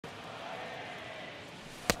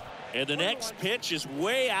And the next pitch is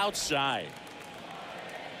way outside.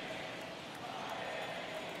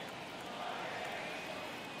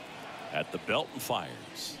 At the belt and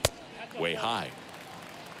fires. Way high.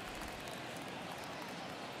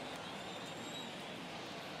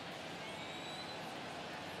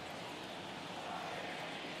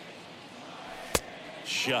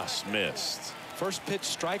 Just missed. First pitch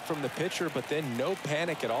strike from the pitcher, but then no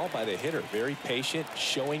panic at all by the hitter. Very patient,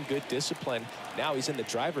 showing good discipline. Now he's in the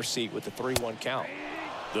driver's seat with the 3-1 count.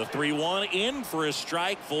 The 3-1 in for a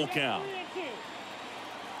strike, full count.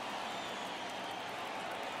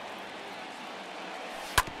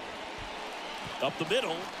 Up the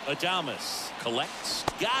middle, Adames collects.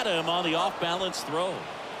 Got him on the off-balance throw.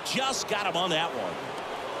 Just got him on that one.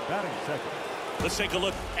 Batting second. Let's take a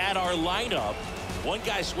look at our lineup. One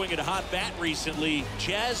guy swinging a hot bat recently,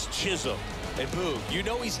 Jazz Chisholm. And Boog, you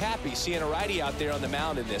know he's happy seeing a righty out there on the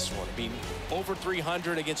mound in this one. I mean, over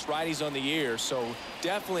 300 against righties on the year, so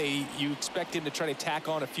definitely you expect him to try to tack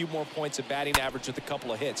on a few more points of batting average with a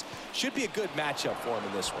couple of hits. Should be a good matchup for him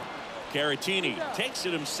in this one. Caratini takes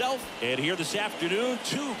it himself, and here this afternoon,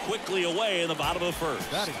 2 quickly away in the bottom of the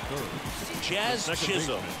first. Batting third. Jazz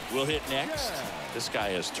Chisholm will hit next. This guy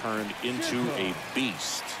has turned into a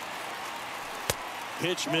beast.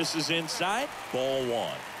 Pitch misses inside, ball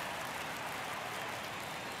 1.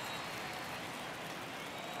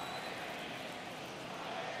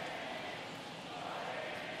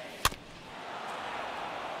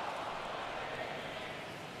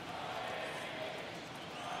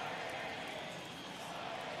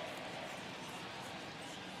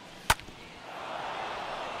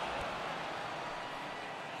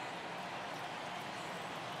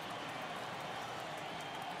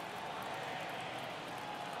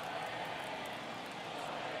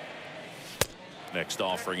 Next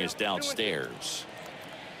offering is downstairs.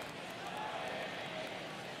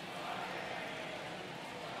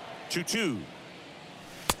 Two.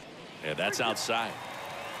 And that's outside.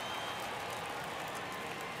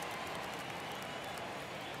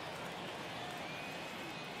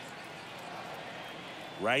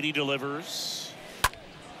 Righty delivers.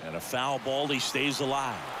 And a foul ball. He stays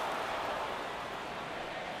alive.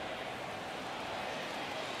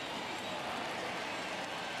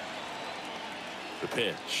 The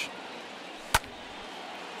pitch.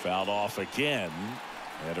 Fouled off again,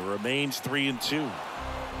 and it remains 3-2.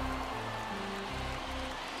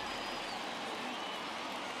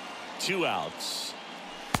 Two outs.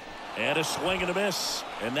 And a swing and a miss,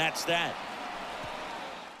 and that's that.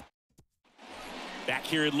 Back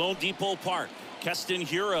here at Lone Depot Park, Keston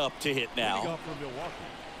Hiura up to hit now.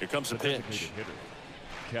 Here comes the pitch.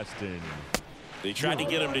 Keston. They tried to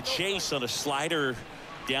get him to chase on a slider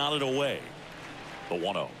down and away. The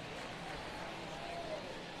 1-0.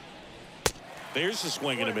 There's the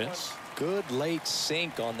swing and a miss. Good late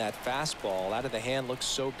sink on that fastball. Out of the hand, looks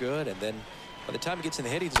so good, and then by the time it gets in the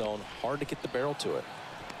hitting zone, hard to get the barrel to it.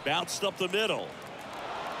 Bounced up the middle.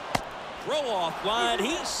 Throw off line.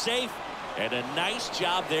 He's safe. And a nice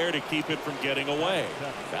job there to keep it from getting away.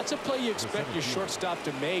 That's a play you expect your shortstop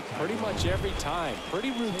to make pretty much every time.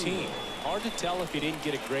 Pretty routine. Hard to tell if he didn't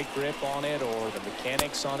get a great grip on it or the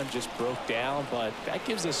mechanics on him just broke down, but that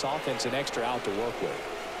gives this offense an extra out to work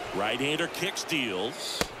with. Right-hander kick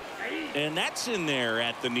steals. And that's in there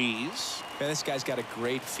at the knees. Man, this guy's got a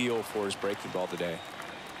great feel for his breaking ball today.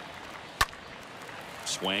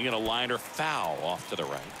 Swing and a liner foul off to the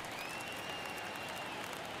right.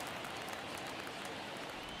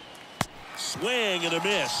 Swing and a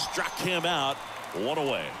miss. Struck him out. 1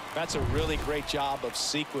 away. That's a really great job of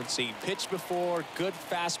sequencing. Pitch before, good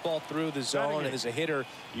fastball through the zone, and as a hitter,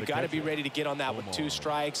 you got to be ready to get on that with 2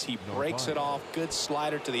 strikes. He breaks it off. Good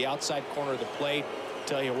slider to the outside corner of the plate.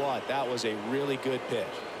 Tell you what, that was a really good pitch.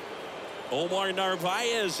 Omar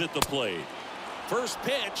Narvaez at the plate. First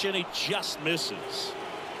pitch, and he just misses.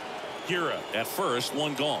 Hiura at first,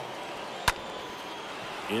 1 gone.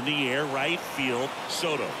 In the air, right field.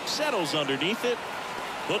 Soto settles underneath it.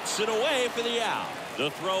 Puts it away for the out.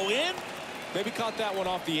 The throw in. Maybe caught that one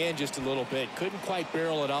off the end just a little bit. Couldn't quite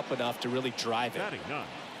barrel it up enough to really drive it.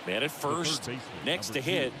 Man at first. Next to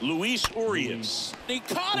hit, Luis Urias. He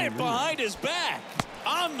caught it behind his back.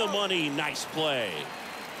 On the money. Nice play.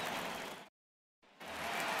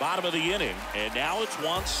 Bottom of the inning. And now it's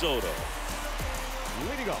Juan Soto.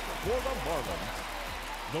 Leading up for the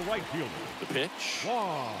Marlins, the right fielder. The pitch.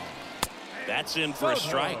 Wow. That's in for a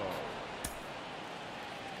strike.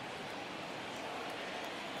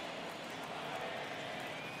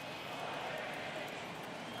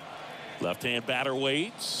 Left-hand batter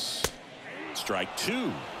waits. Strike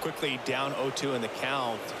two. Quickly down 0-2 in the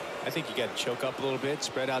count. I think you got to choke up a little bit,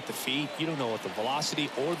 spread out the feet. You don't know what the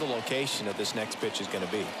velocity or the location of this next pitch is going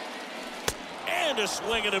to be. And a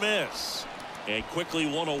swing and a miss. And quickly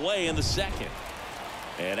one away in the second.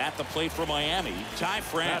 And at the plate for Miami, Ty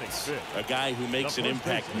France, a guy who makes an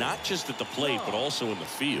impact not just at the plate but also in the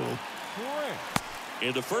field.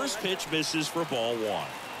 And the first pitch misses for ball one.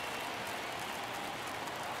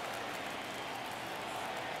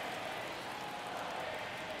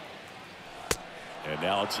 And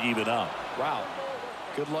now it's even up. Wow.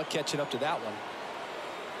 Good luck catching up to that one.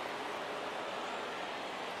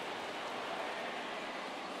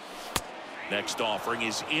 Next offering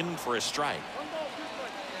is in for a strike.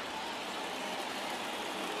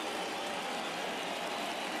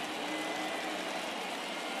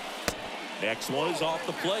 Next one is off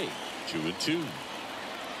the plate. 2-2.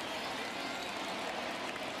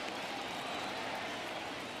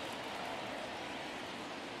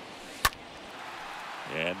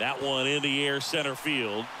 And that one in the air center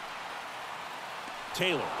field.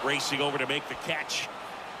 Taylor racing over to make the catch.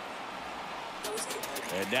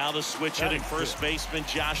 And now the switch hitting first baseman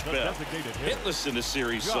Josh Bell. Hitless in the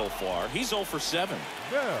series so far. He's 0 for 7.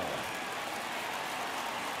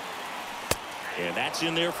 And that's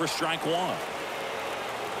in there for strike one.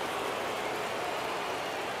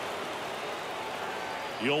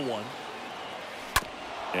 The 0-1.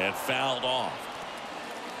 And fouled off.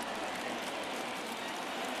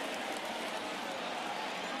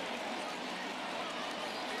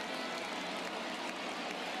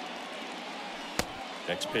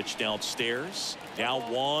 Next pitch downstairs. Now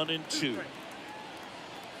 1-2.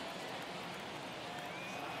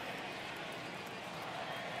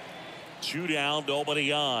 Two down,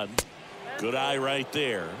 nobody on. Good eye right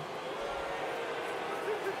there.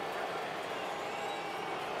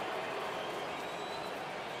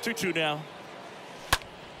 Two now.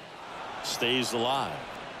 Stays alive.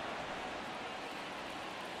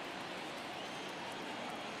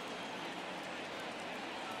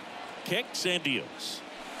 Kicks and deals.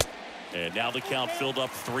 And now the count filled up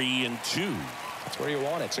 3-2. That's where you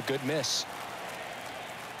want it. It's a good miss.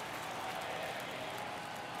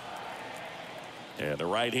 And the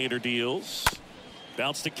right-hander deals.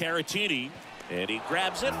 Bounce to Caratini. And he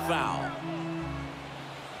grabs it, foul.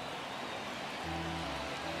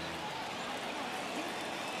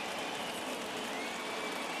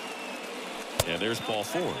 And there's ball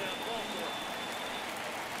 4.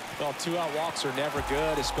 Well, 2-out walks are never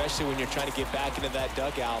good, especially when you're trying to get back into that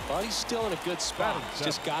dugout. But he's still in a good spot. He's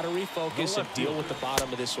just got to refocus and deal with the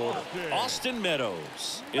bottom of this order. Austin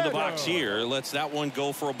Meadows in the box here. Lets that one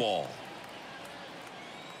go for a ball.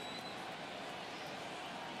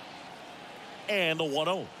 And the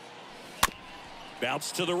 1-0.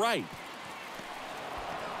 Bounce to the right.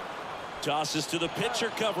 Tosses to the pitcher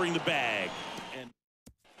covering the bag. And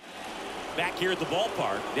back here at the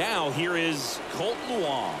ballpark. Now here is Colton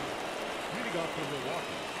Wong. Leading off for Milwaukee,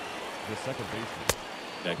 the second baseman.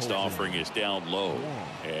 Next offering is down low.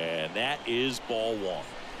 And that is ball 1.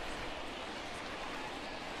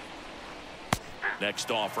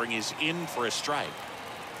 Next offering is in for a strike.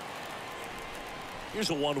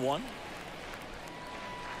 Here's a 1-1.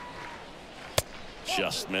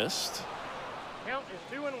 Just missed. Count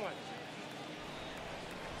is 2-1.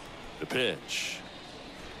 The pitch.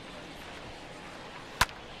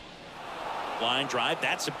 Line drive.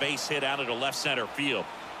 That's a base hit out into left center field.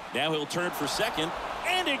 Now he'll turn for second,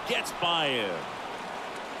 and it gets by him.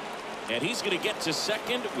 And he's going to get to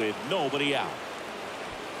second with nobody out.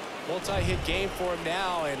 Multi-hit game for him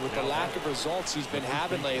now, and with the lack of results he's been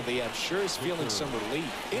having lately, I'm sure he's feeling some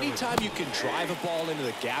relief. Anytime you can drive a ball into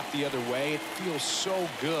the gap the other way, it feels so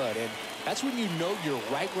good, and that's when you know you're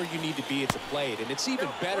right where you need to be at the plate. And it's even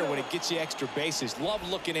better when it gets you extra bases. Love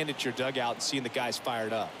looking in at your dugout and seeing the guys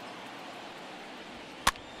fired up.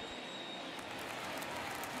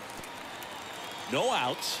 No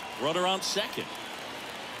outs. Runner on second.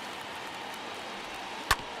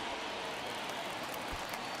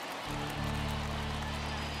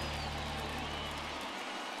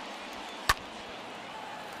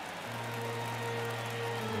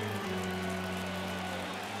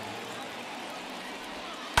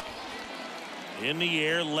 In the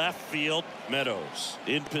air, left field. Meadows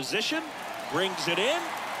in position, brings it in.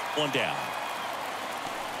 One down.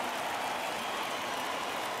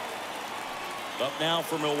 Up now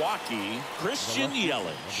for Milwaukee, Christian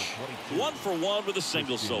Yelich. 1 for 1 with a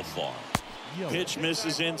single so far. Pitch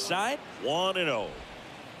misses inside. 1-0.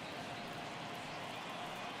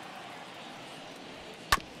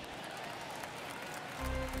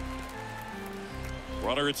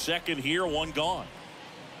 Runner at second here, one gone.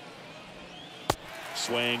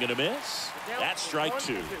 Swing and a miss. That's strike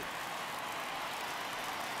 2.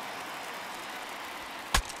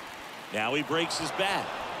 Now he breaks his bat.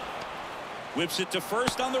 Whips it to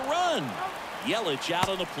first on the run. Yelich out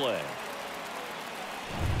on the play.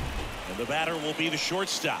 And the batter will be the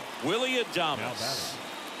shortstop, Willie Adames. Now batting,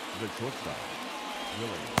 the shortstop,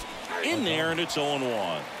 Willie. In there, and it's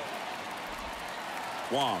 0-1.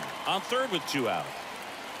 Wong on third with 2 out.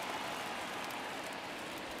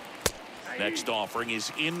 Next offering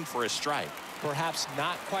is in for a strike. Perhaps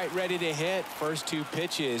not quite ready to hit. First 2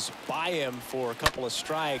 pitches by him for a couple of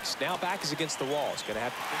strikes. Now back is against the wall. It's going to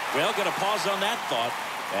have to. Well, going to pause on that thought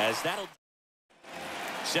as that'll.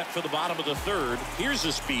 Set for the bottom of the 3rd. Here's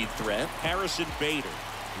a speed threat, Harrison Bader.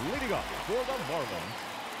 Leading up for the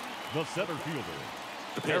Marlins, the center fielder,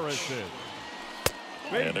 The pitch. Harrison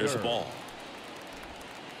And there's the Bader. ball.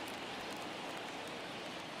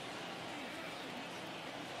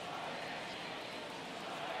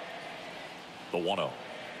 The 1-0.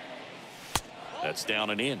 That's down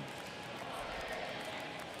and in.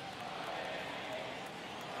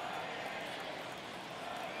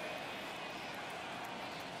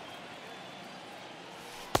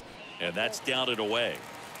 And that's down and away.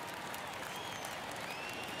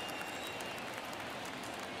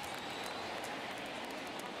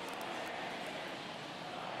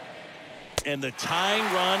 And the tying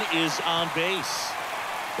run is on base.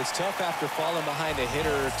 It's tough after falling behind a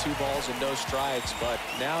hitter, 2 balls and no strikes, but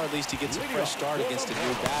now at least he gets a fresh start against a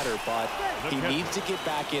new batter. But he needs to get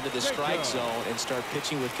back into the strike zone and start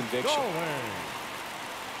pitching with conviction.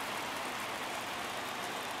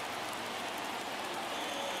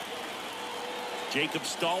 Jacob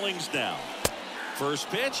Stallings now. First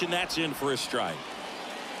pitch, and that's in for a strike.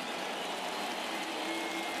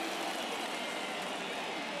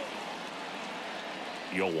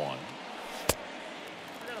 Yo 1.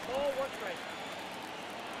 We got a ball, 1 strike.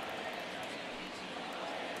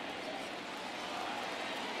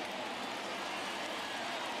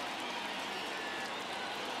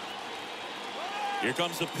 Here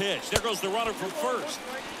comes the pitch. There goes the runner from first.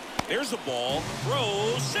 There's a ball.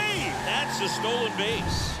 Throw. Save. That's a stolen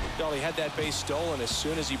base. Well, he had that base stolen as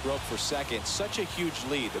soon as he broke for second. Such a huge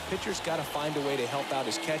lead. The pitcher's got to find a way to help out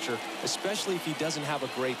his catcher, especially if he doesn't have a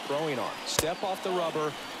great throwing arm. Step off the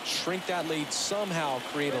rubber, shrink that lead somehow,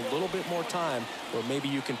 create a little bit more time where maybe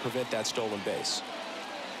you can prevent that stolen base.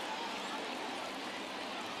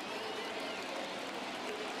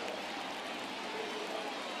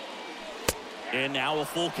 And now a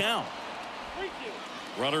full count.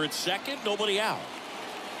 Runner at second, nobody out.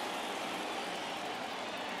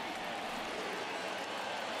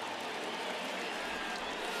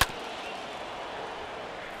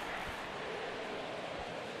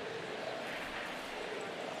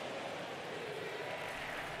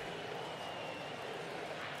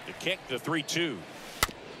 The kick, the 3-2.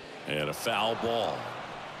 And a foul ball.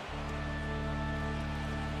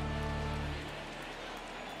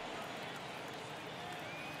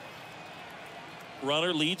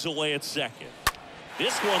 Runner leads away at second.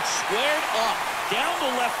 This one's squared up down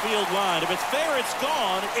the left field line. If it's fair, it's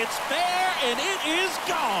gone. It's fair, and it is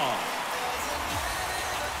gone.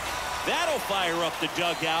 That'll fire up the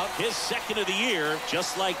dugout. His second of the year.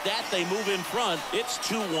 Just like that, they move in front. It's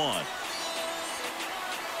 2-1.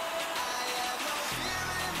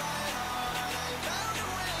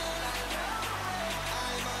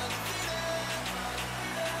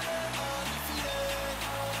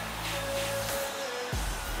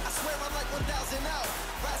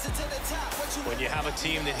 When you have a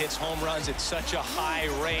team that hits home runs at such a high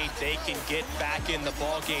rate, they can get back in the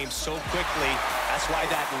ball game so quickly. That's why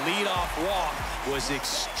that leadoff walk was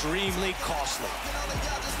extremely costly.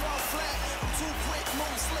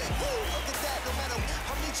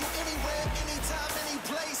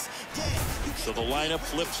 So the lineup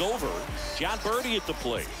flips over. John Birdie at the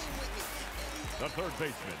plate. The third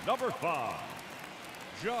baseman, number 5,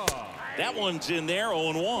 John. That one's in there,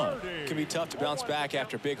 0-1. It can be tough to bounce back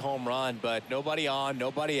after a big home run, but nobody on,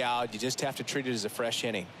 nobody out. You just have to treat it as a fresh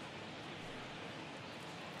inning.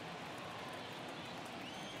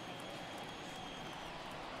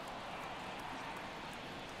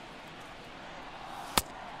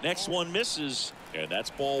 Next one misses, and that's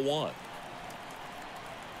ball 1.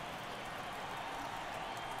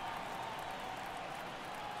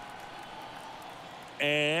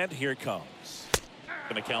 And here it comes.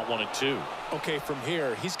 Going to count 1 and 2. Okay, from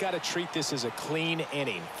here, he's got to treat this as a clean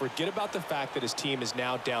inning. Forget about the fact that his team is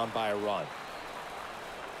now down by a run.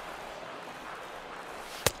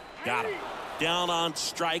 Got him. Down on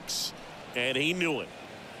strikes, and he knew it.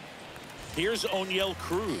 Here's O'Neill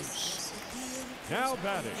Cruz. Now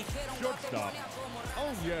batting, shortstop,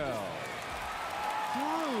 Oh, yeah.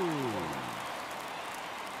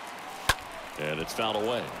 And it's fouled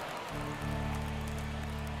away.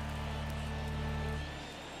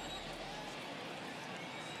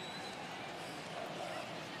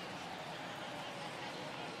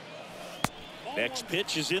 Next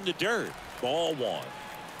pitch is in the dirt. Ball one.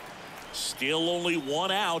 Still only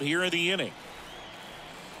one out here in the inning.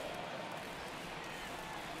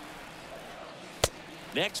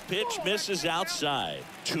 Next pitch misses outside.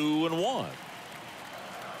 2-1.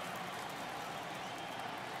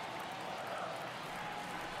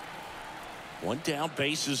 One down,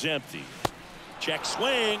 base is empty. Check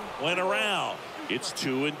swing, went around. It's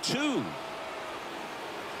 2-2.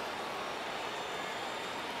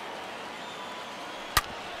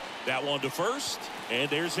 That one to first, and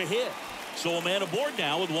there's a hit. So a man aboard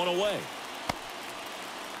now with one away.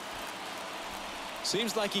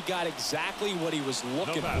 Seems like he got exactly what he was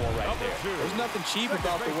looking for right there. There's nothing cheap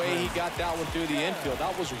about the way he got that one through the infield.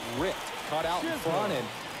 That was ripped, caught out in front, and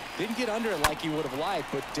didn't get under it like he would have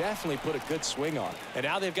liked, but definitely put a good swing on. And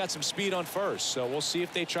now they've got some speed on first, so we'll see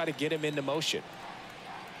if they try to get him into motion.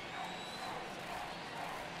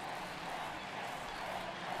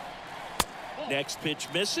 Next pitch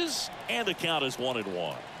misses, and the count is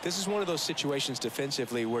 1-1. This is one of those situations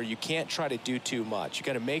defensively where you can't try to do too much. You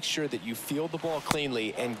got to make sure that you field the ball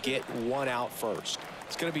cleanly and get one out first.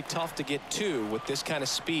 It's going to be tough to get two with this kind of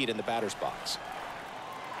speed in the batter's box.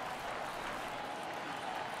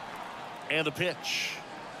 And a pitch.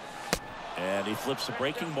 And he flips a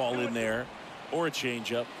breaking ball in there, or a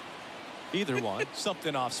changeup. Either one.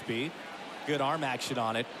 Something off speed. Good arm action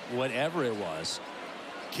on it, whatever it was.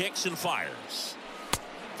 Kicks and fires.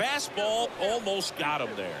 Fastball almost got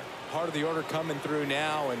him there. Part of the order coming through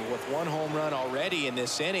now, and with one home run already in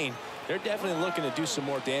this inning, they're definitely looking to do some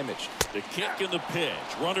more damage. The kick and the pitch.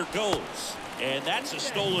 Runner goes. And that's a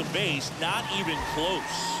stolen base, not even close.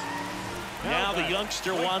 Now the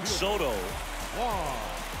youngster Juan Soto. Juan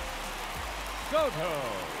Soto.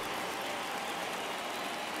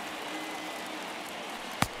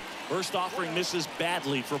 First offering misses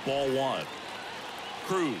badly for ball one.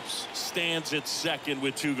 Cruz stands at second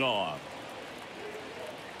with two gone.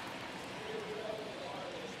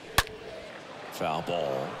 Foul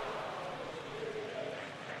ball.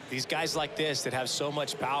 These guys like this that have so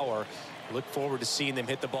much power, look forward to seeing them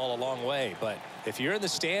hit the ball a long way. But if you're in the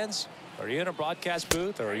stands, or you're in a broadcast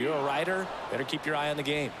booth, or you're a writer, better keep your eye on the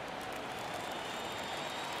game.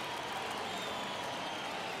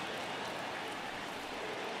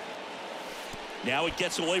 Now it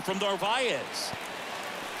gets away from Narvaez.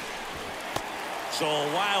 So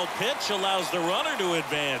a wild pitch allows the runner to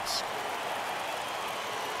advance.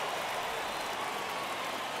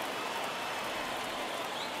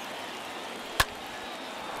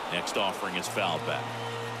 Next offering is fouled back.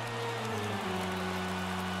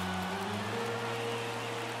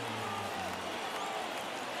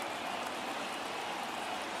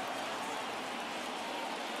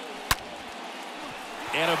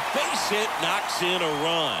 And a base hit knocks in a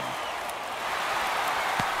run.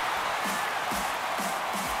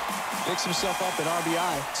 Picks himself up an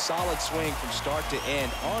RBI. Solid swing from start to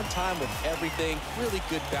end. On time with everything. Really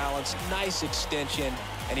good balance. Nice extension.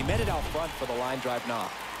 And he met it out front for the line drive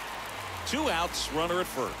knock. Two outs, runner at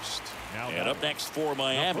first. And up next for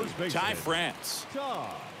Miami, Ty France.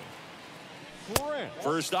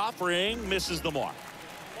 First offering misses the mark.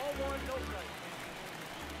 Ball one, no strike.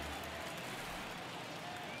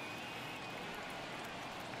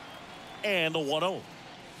 And the 1-0.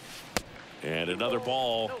 And another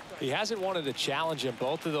ball. He hasn't wanted to challenge him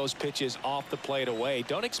both of those pitches off the plate away.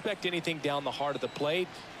 Don't expect anything down the heart of the plate.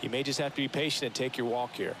 You may just have to be patient and take your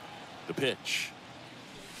walk here. The pitch.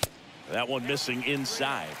 That one missing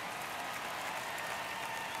inside.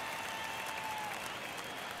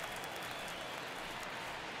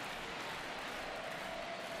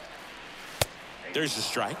 There's the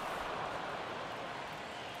strike.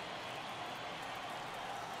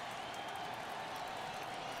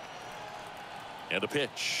 And a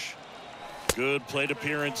pitch. Good plate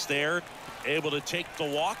appearance there. Able to take the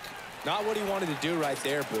walk. Not what he wanted to do right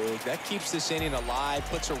there, Boog. That keeps this inning alive,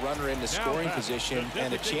 puts a runner in the scoring position,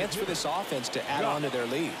 and a chance for this offense to add on to their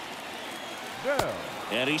lead.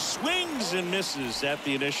 And he swings and misses at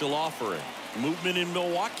the initial offering. Movement in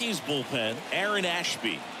Milwaukee's bullpen. Aaron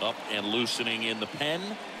Ashby up and loosening in the pen.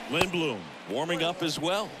 Lindblom warming up as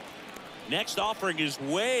well. Next offering is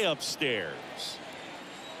way upstairs.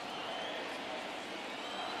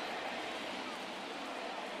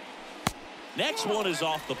 Next one is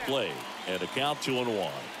off the plate, and a count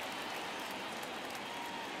 2-1.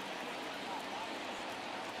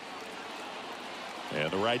 And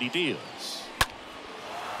the righty deals.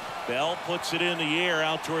 Bell puts it in the air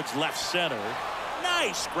out towards left center.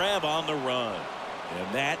 Nice grab on the run.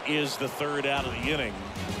 And that is the third out of the inning.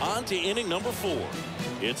 On to inning number 4.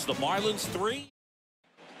 It's the Marlins 3.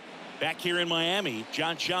 Back here in Miami,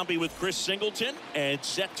 John Sciambi with Chris Singleton, and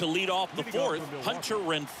set to lead off the fourth, Hunter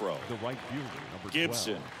Renfroe. The right fielder, number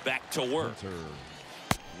Gibson 12. back to work.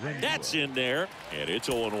 Hunter That's in there, and it's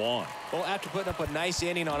 0-1. Well, after putting up a nice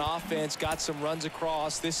inning on offense, got some runs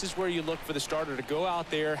across, this is where you look for the starter to go out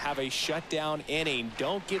there, have a shutdown inning.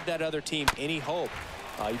 Don't give that other team any hope.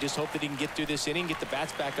 You just hope that he can get through this inning, get the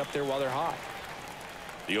bats back up there while they're hot.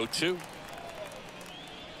 The 0-2.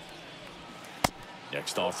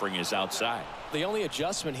 Next offering is outside. The only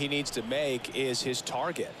adjustment he needs to make is his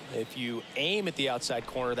target. If you aim at the outside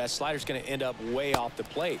corner, that slider's going to end up way off the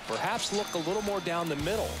plate. Perhaps look a little more down the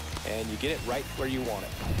middle, and you get it right where you want it.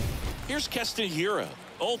 Here's Keston Hiura.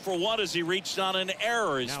 0 for 1 as he reached on an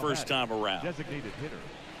error his first time around. Designated hitter,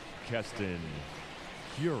 Keston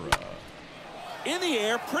Hiura. In the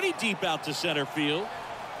air, pretty deep out to center field.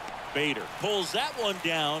 Bader pulls that one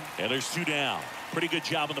down, and there's 2 down. Pretty good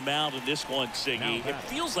job on the mound in this one, Siggy. It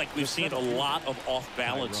feels like we've seen a lot of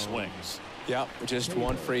off-balance swings. Yep, just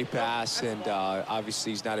one free pass, and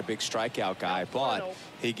obviously he's not a big strikeout guy, but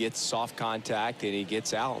he gets soft contact and he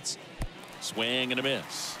gets outs. Swing and a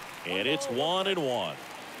miss. And it's 1-1.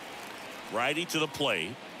 Righty to the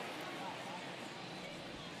plate.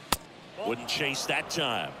 Wouldn't chase that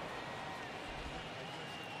time.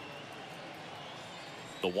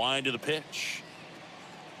 The wind of the pitch.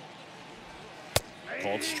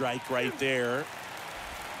 Called strike right there.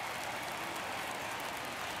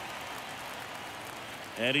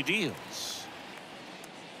 And he deals.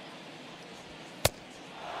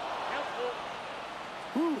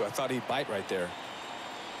 Whew, I thought he'd bite right there.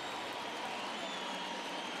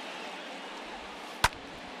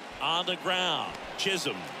 On the ground,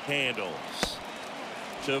 Chisholm handles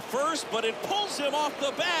to first, but it pulls him off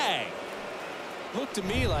the bag. Looked to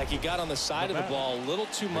me like he got on the side of the ball a little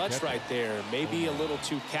too much right there. Maybe a little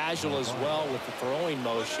too casual as well with the throwing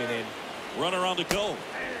motion. And runner on the go.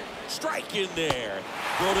 Strike in there.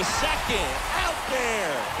 Throw to second. Out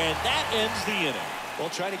there. And that ends the inning. Well,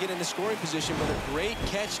 trying to get into scoring position, but a great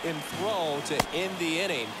catch and throw to end the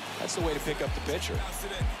inning. That's the way to pick up the pitcher.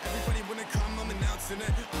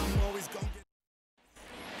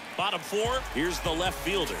 Bottom 4, here's the left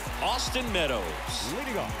fielder, Austin Meadows.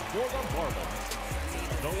 Leading off for the Marlins,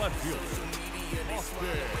 the left fielder, Austin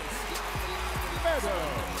Meadows.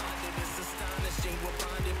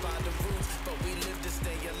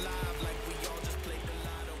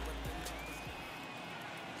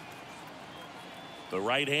 The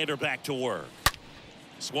right-hander back to work.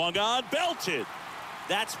 Swung on, belted.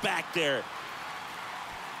 That's back there.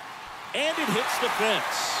 And it hits the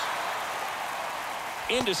fence.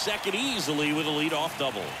 Into second easily with a leadoff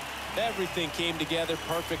double. Everything came together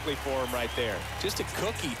perfectly for him right there. Just a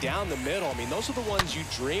cookie down the middle. I mean, those are the ones you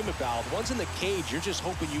dream about. The ones in the cage, you're just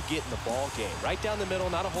hoping you get in the ball game. Right down the middle,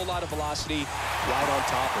 not a whole lot of velocity, right on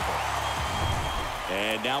top of it.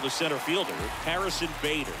 And now the center fielder, Harrison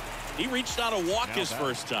Bader. He reached out a walk his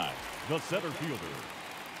first time. The center fielder,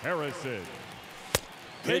 Harrison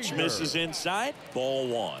Pitch Bader. misses inside, ball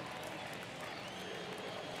 1.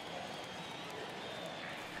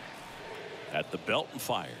 At the belt and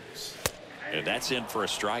fires. And that's in for a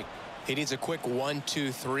strike. He needs a quick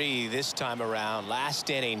 1-2-3 this time around. Last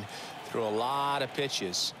inning, threw a lot of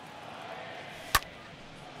pitches.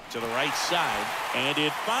 To the right side, and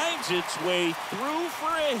it finds its way through for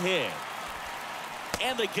a hit.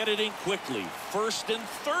 And they get it in quickly. First and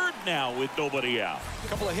third now with nobody out. A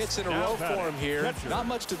couple of hits in a row for him here. Catcher. Not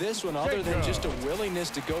much to this one other than just a willingness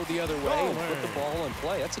to go the other way and put the ball in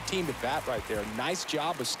play. That's a team to bat right there. Nice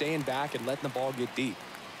job of staying back and letting the ball get deep.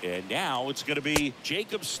 And now it's going to be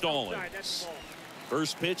Jacob Stallings.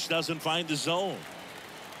 First pitch doesn't find the zone.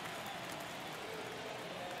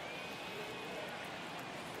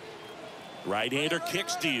 Right-hander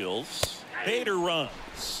kicks, deals. Bader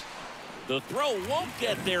runs. The throw won't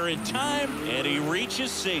get there in time, and he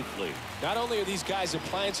reaches safely. Not only are these guys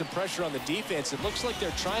applying some pressure on the defense, it looks like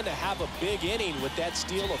they're trying to have a big inning with that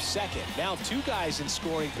steal of second. Now 2 guys in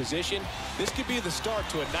scoring position. This could be the start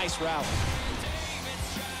to a nice rally.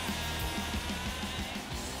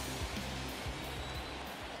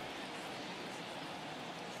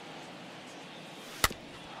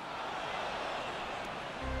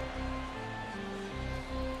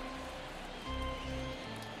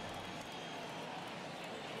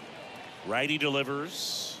 Righty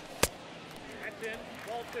delivers. That's in.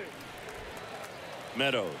 Ball 2.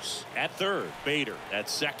 Meadows at third. Bader at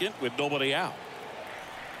second with nobody out.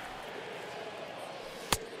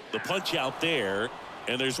 The punch out there,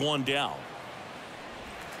 and there's one down.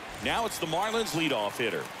 Now it's the Marlins leadoff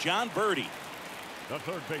hitter, John Birdie. The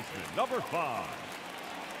third baseman, number 5,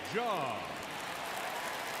 John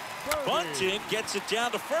Birdie. Bunting gets it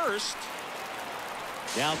down to first.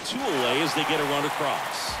 Now 2 away as they get a run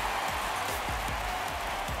across.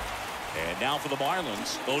 And now for the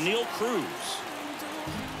Marlins, O'Neal Cruz.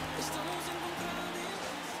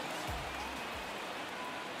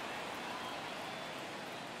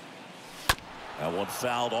 That one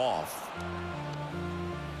fouled off.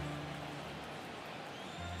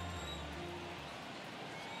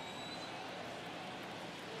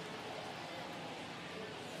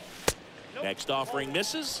 Next offering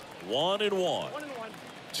misses. 1-1. 1-1.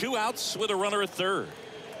 2 outs with a runner at third.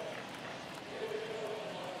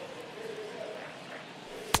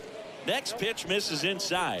 Next pitch misses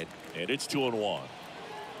inside, and it's 2-1.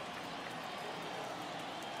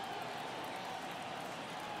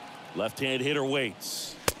 Left-hand hitter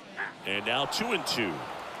waits. And now 2-2.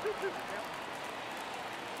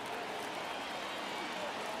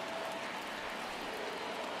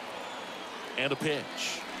 And a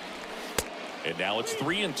pitch. And now it's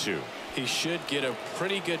 3-2. He should get a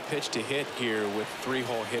pretty good pitch to hit here with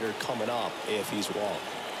 3-hole hitter coming up if he's walked.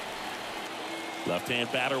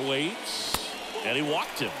 Left-hand batter waits, and he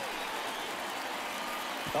walked him.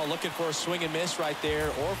 Well, looking for a swing and miss right there,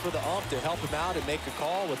 or for the ump to help him out and make a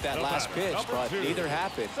call with that last pitch, but 2, neither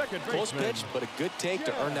happened. Close pitch, but a good take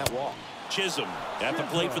to earn that walk. Chisholm at the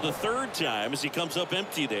plate for the 3rd time as he comes up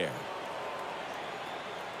empty there.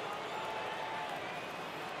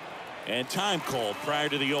 And time called prior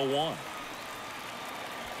to the 0-1.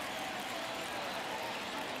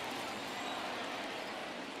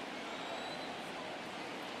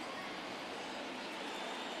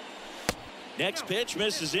 Next pitch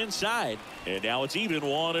misses inside, and now it's even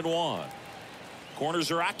 1-1.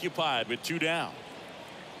 Corners are occupied with 2 down.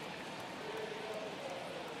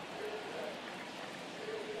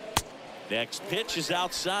 Next pitch is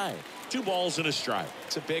outside. 2 balls and a strike.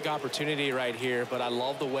 It's a big opportunity right here, but I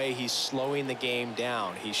love the way he's slowing the game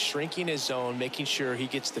down. He's shrinking his zone, making sure he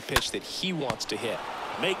gets the pitch that he wants to hit.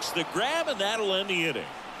 Makes the grab, and that'll end the inning.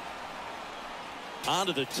 On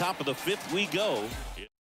to the top of the 5th we go.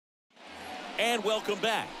 And welcome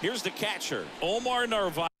back. Here's the catcher, Omar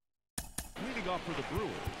Narvaez. Leading off for the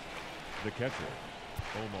Brewers, the catcher,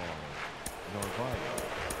 Omar Narvaez.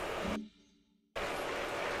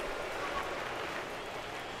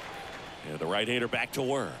 And the right-hander back to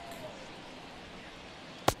work.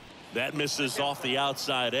 That misses off the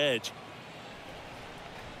outside edge.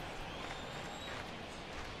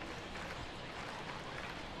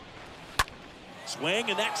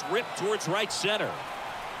 Swing, and that's ripped towards right center.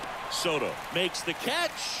 Soto makes the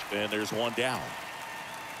catch, and there's one down.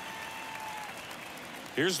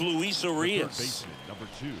 Here's Luis Urias. Third baseman, number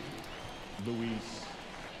 2, Luis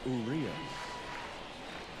Urias.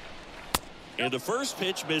 And the first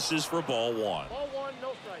pitch misses for ball 1. Ball 1,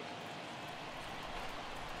 no strike.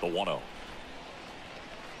 The 1-0.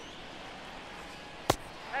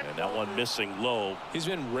 And that one missing low. He's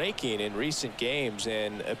been raking in recent games,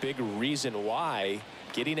 and a big reason why,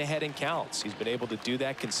 getting ahead in counts. He's been able to do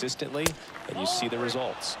that consistently, and you see the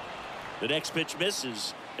results. The next pitch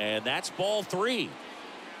misses, and that's ball 3.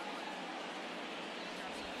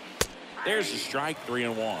 There's a strike,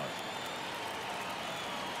 3-1.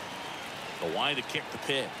 The wind to kick the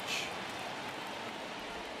pitch.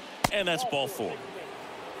 And that's ball 4.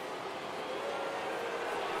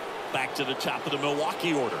 Back to the top of the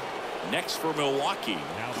Milwaukee order. Next for Milwaukee,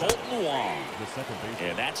 Colton Wong. The second baseman.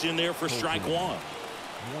 And that's in there for strike 1.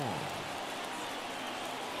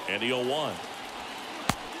 And the 0-1.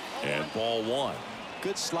 And ball 1.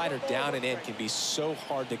 Good slider down and in can be so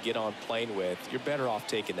hard to get on plane with. You're better off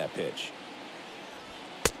taking that pitch.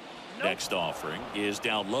 Next offering is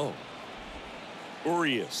down low.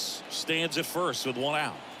 Urias stands at first with 1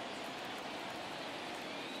 out.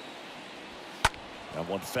 That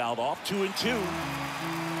one fouled off, 2-2.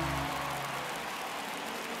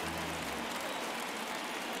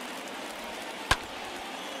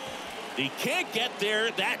 He can't get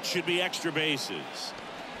there. That should be extra bases.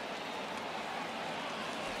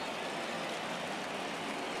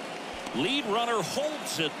 Lead runner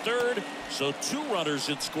holds at third, so 2 runners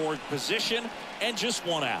in scoring position and just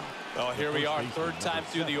 1 out. Well, here we are, 3rd time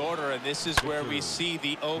through the order, and this is where we see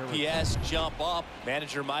the OPS jump up.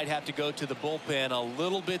 Manager might have to go to the bullpen a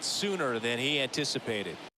little bit sooner than he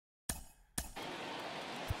anticipated.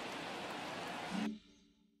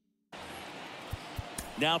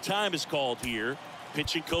 Now time is called here.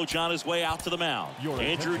 Pitching coach on his way out to the mound.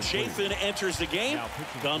 Andrew Chafin enters the game.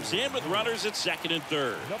 Comes in with runners at second and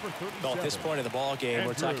third. Well, at this point in the ball game,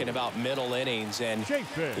 we're talking about middle innings, and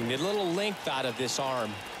you need a little length out of this arm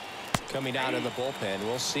coming out of the bullpen.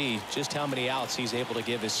 We'll see just how many outs he's able to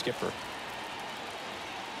give his skipper.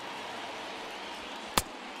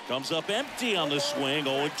 Comes up empty on the swing.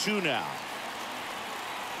 0-2 now.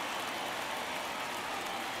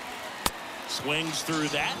 Swings through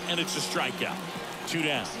that, and it's a strikeout. 2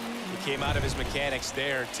 down. He came out of his mechanics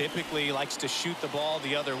there. Typically likes to shoot the ball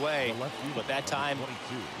the other way, but that time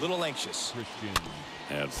a little anxious.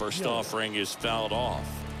 And first offering is fouled off.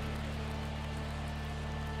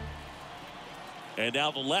 And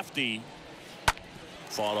now the lefty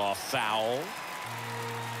fought off foul.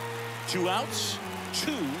 2 outs,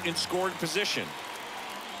 2 in scoring position.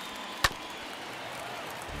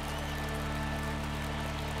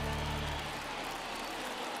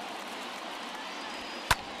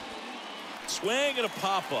 Swing and a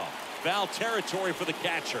pop-up. Foul territory for the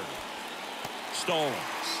catcher. Stallings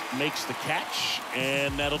makes the catch,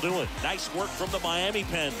 and that'll do it. Nice work from the Miami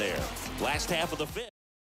pen there. Last half of the 5th.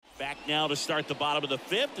 Back now to start the bottom of the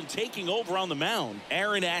 5th, and taking over on the mound,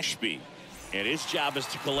 Aaron Ashby. And his job is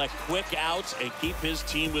to collect quick outs and keep his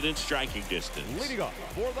team within striking distance. Leading up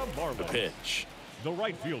for the Marlins. The pitch. The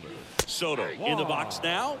right fielder. Soto in the box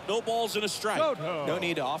now. No balls and a strike. Soto. No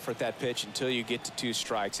need to offer that pitch until you get to 2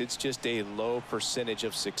 strikes. It's just a low percentage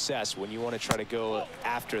of success when you want to try to go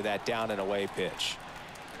after that down and away pitch.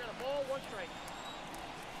 I got a ball, 1 strike.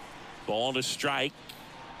 Ball and a strike.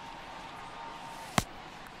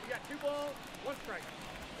 You got 2 balls, 1 strike.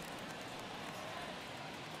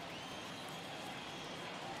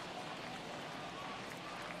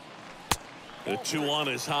 The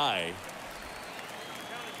 2-1 is high.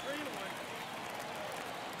 Count is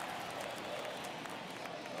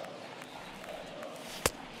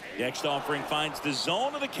 3-1. Next offering finds the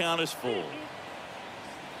zone, and the count is full.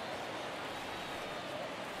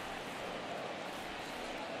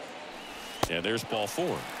 And there's ball 4.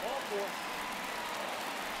 Ball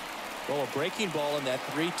 4. Well, a breaking ball in that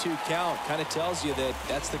 3-2 count kind of tells you that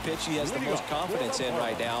that's the pitch he has the most confidence in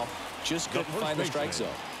right now. Just couldn't find the strike zone.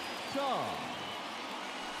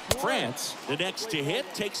 France, the next to hit,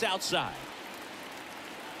 takes outside.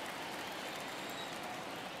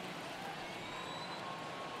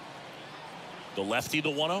 The lefty, the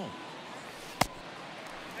 1-0.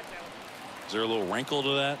 Is there a little wrinkle to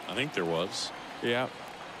that? I think there was. Yeah.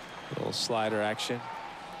 A little slider action.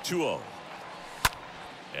 2-0.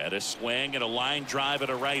 And a swing and a line drive at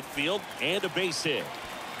a right field and a base hit.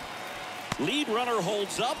 Lead runner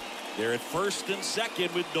holds up. They're at first and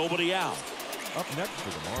second with nobody out. Up next for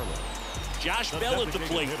the Marlins. Josh Bell at the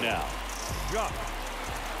plate now. Josh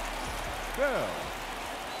Bell.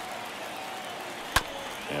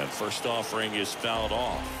 And first offering is fouled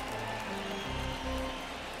off.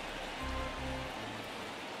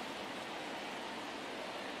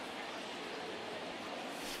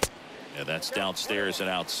 And that's downstairs and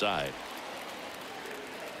outside.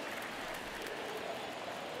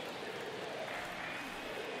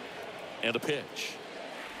 And a pitch.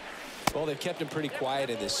 Well, they've kept him pretty quiet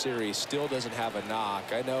in this series. Still doesn't have a knock.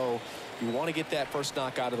 I know you want to get that first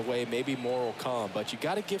knock out of the way. Maybe more will come, but you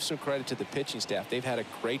got to give some credit to the pitching staff. They've had a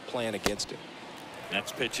great plan against him.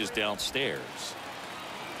 Next pitch is downstairs.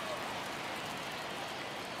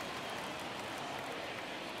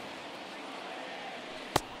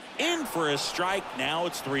 In for a strike. Now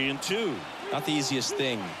it's 3-2. Not the easiest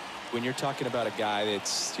thing when you're talking about a guy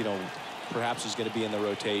that's, you know, perhaps is going to be in the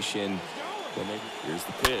rotation. Well, maybe. Here's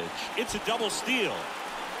the pitch. It's a double steal.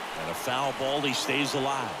 And a foul ball. He stays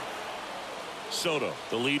alive. Soto,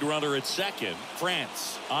 the lead runner at second.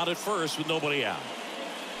 France on at first with nobody out.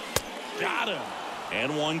 Got him.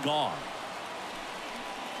 And 1 gone.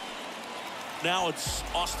 Now it's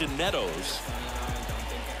Austin Meadows.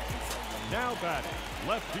 Now batting,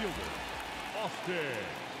 left fielder, Austin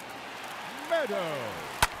Meadows.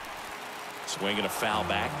 Swinging a foul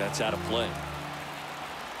back. That's out of play.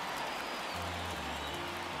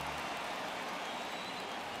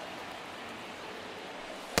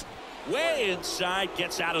 Way inside,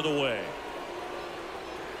 gets out of the way.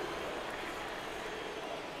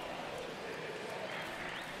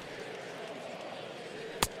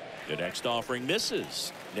 The next offering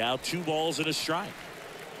misses. Now 2 balls and a strike.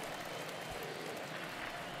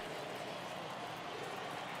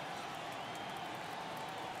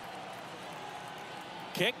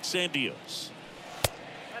 Kicks and deals.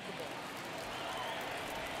 That's a ball.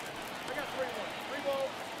 I got 3-1. 3 balls,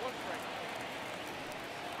 1 strike.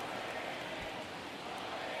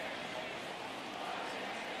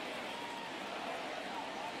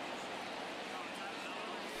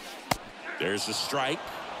 There's a strike.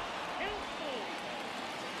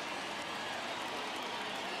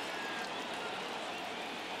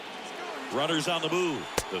 Runners on the move.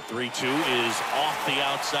 The 3-2 is off the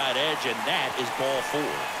outside edge, and that is ball 4.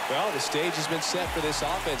 Well, the stage has been set for this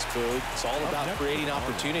offense, Boog. It's all about creating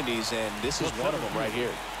opportunities, and this is one of them right here.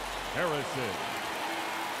 Harrison.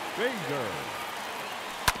 Bader.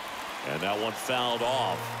 And that one fouled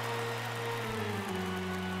off.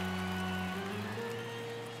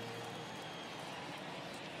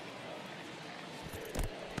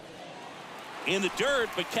 In the dirt,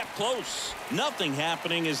 but kept close. Nothing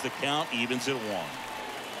happening as the count evens at 1.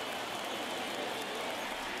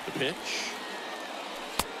 The pitch.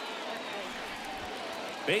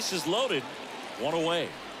 Bases loaded. 1 away.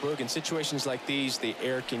 Boog, in situations like these, the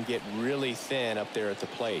air can get really thin up there at the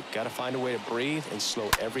plate. Got to find a way to breathe and slow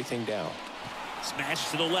everything down.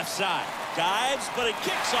 Smash to the left side. Dives, but it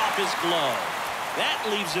kicks off his glove. That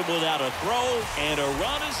leaves him without a throw, and a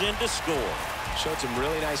run is in to score. Showed some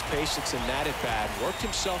really nice patience in that at bat. Worked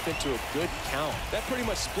himself into a good count. That pretty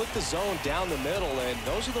much split the zone down the middle, and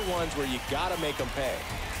those are the ones where you got to make them pay.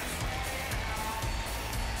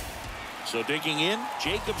 So digging in,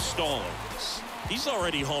 Jacob Stallings. He's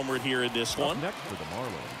already homered here in this one. Up next for the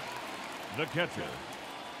Marlins, the catcher,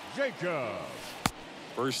 Jacob.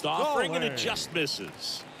 First offering, and it just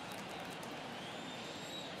misses.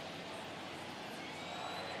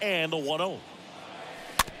 And the 1-0.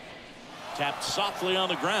 Tapped softly on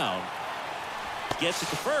the ground. Gets it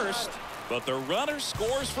to first, but the runner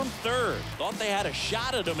scores from third. Thought they had a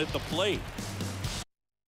shot at him at the plate.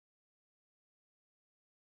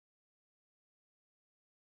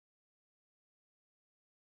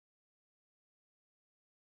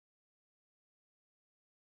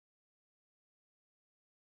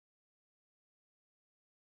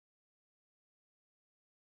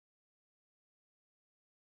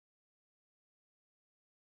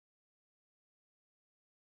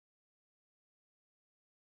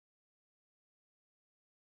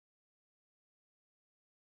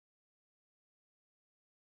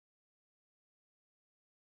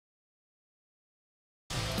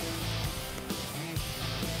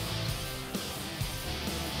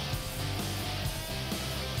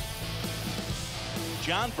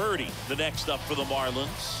 John Birdie, the next up for the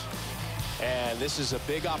Marlins. And this is a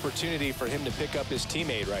big opportunity for him to pick up his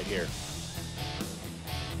teammate right here.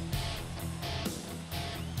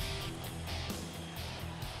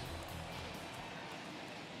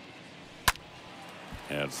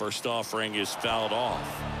 And first offering is fouled off.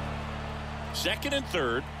 Second and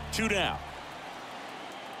third, 2 down.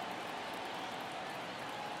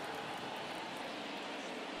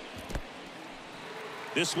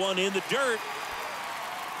 This one in the dirt.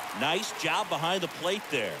 Nice job behind the plate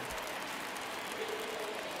there.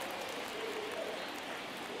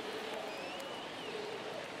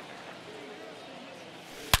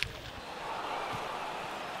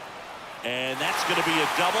 And that's going to be a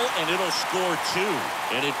double, and it'll score 2.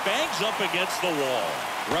 And it bangs up against the wall.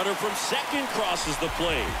 Runner from second crosses the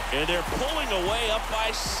plate, and they're pulling away up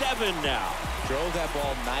by 7 now. Drove that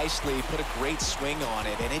ball nicely, put a great swing on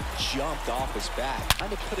it, and it jumped off his bat.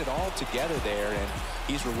 Trying to put it all together there, and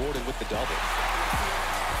he's rewarded with the double.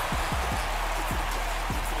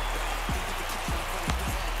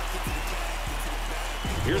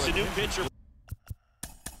 Here's a new pitcher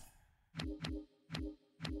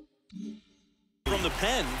from the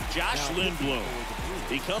pen, Josh Lindblom.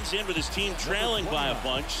 He comes in with his team trailing by a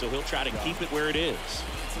bunch, so he'll try to keep it where it is.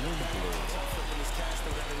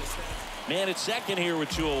 Man at second here with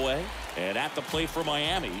 2 away. And at the plate for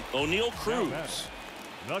Miami, O'Neal Cruz.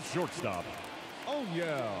 The shortstop,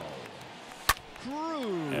 O'Neal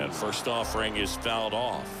Cruz. And first offering is fouled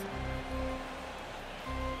off.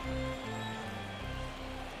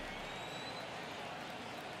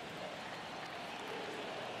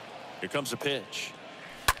 Here comes a pitch.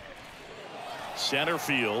 Center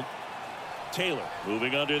field. Taylor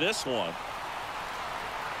moving under this one.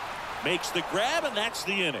 Makes the grab, and that's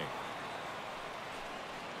the inning.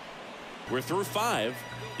 We're through 5.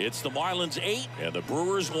 It's the Marlins 8 and the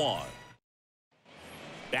Brewers 1.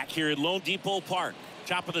 Back here at Lone Depot Park,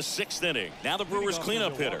 top of the 6th inning. Now the Brewers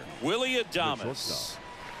cleanup hitter, Willie Adames.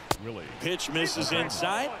 Pitch misses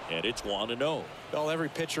inside, and it's 1-0. Well, every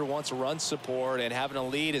pitcher wants run support, and having a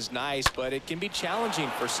lead is nice, but it can be challenging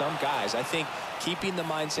for some guys. I think keeping the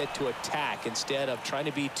mindset to attack instead of trying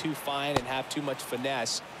to be too fine and have too much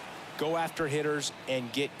finesse, go after hitters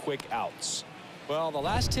and get quick outs. Well, the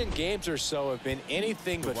last 10 games or so have been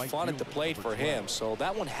anything but fun at the plate for him, so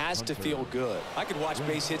that one has to feel good. I could watch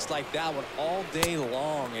base hits like that one all day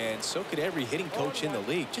long, and so could every hitting coach in the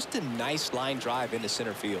league. Just a nice line drive into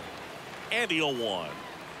center field. And the 0-1.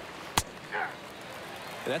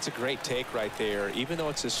 And that's a great take right there. Even though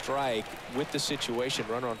it's a strike, with the situation,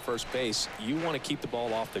 runner on first base, you want to keep the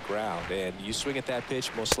ball off the ground. And you swing at that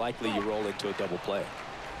pitch, most likely you roll into a double play.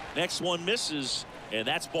 Next one misses, and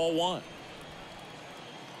that's ball 1.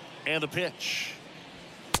 And the pitch.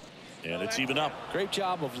 And it's even up. Great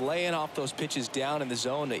job of laying off those pitches down in the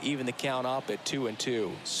zone to even the count up at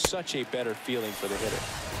 2-2. Such a better feeling for the hitter.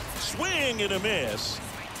 Swing and a miss.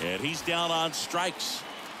 And he's down on strikes.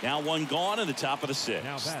 Now 1 gone in the top of the 6th.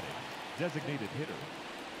 Now batting, designated hitter,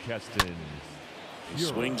 Keston. He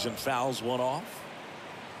swings and fouls one off.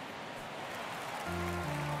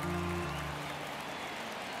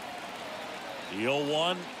 The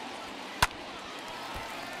 0-1.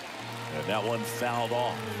 And that one fouled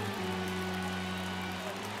off.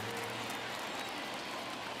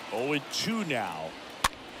 0-2 now.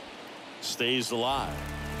 Stays alive.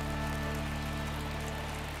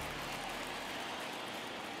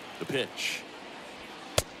 The pitch.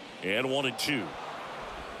 And 1-2.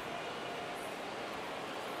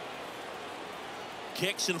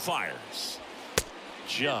 Kicks and fires.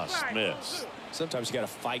 Just missed. Sometimes you got to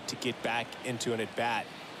fight to get back into an at-bat.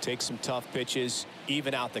 Take some tough pitches,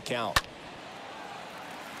 even out the count.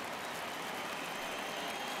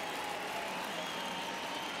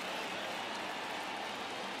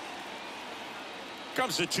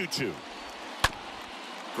 Comes the 2-2.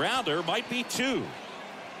 Grounder might be 2.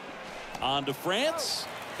 On to France.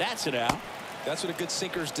 That's it out. That's what a good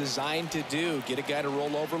sinker's designed to do. Get a guy to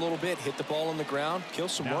roll over a little bit, hit the ball on the ground, kill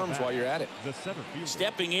some worms while you're at it. The center fielder.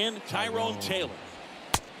 Stepping in, Tyrone Taylor.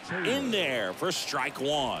 In there for strike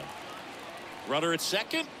 1. Runner at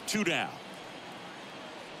second, 2 down.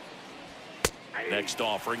 Next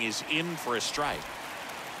offering is in for a strike.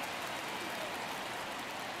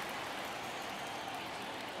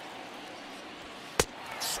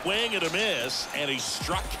 Swing and a miss, and he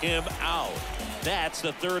struck him out. That's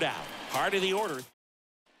the 3rd out. Heart of the order.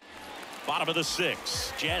 Bottom of the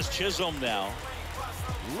 6th. Jazz Chisholm now.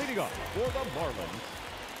 Leading off for the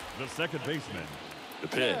Marlins, the second baseman. The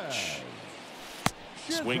pitch.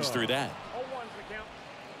 Swings through that. 0-1's the count.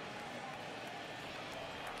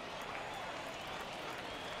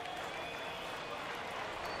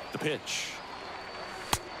 The pitch.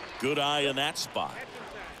 Good eye in that spot. That's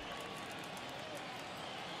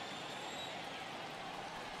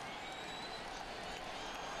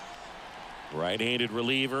inside. Right-handed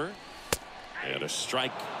reliever. And a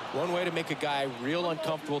strike. One way to make a guy real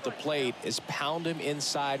uncomfortable at the plate is pound him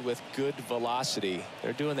inside with good velocity.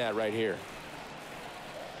 They're doing that right here.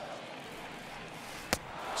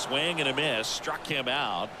 Swing and a miss. Struck him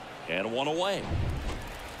out. And 1 away.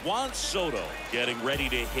 Juan Soto getting ready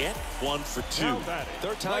to hit. 1 for 2.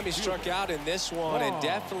 3rd time he struck out in this one, and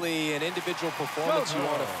definitely an individual performance you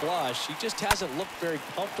want to flush. He just hasn't looked very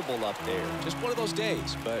comfortable up there. Just one of those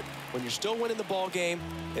days. But when you're still winning the ball game,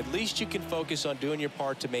 at least you can focus on doing your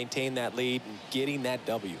part to maintain that lead and getting that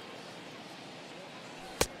W.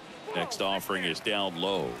 Next offering is down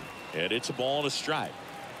low, and it's a ball and a strike.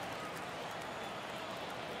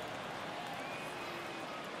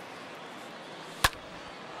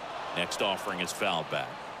 Next offering is fouled back.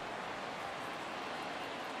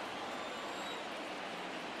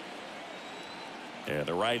 And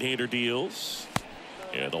the right-hander deals.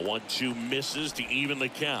 And the 1-2 misses to even the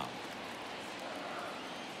count.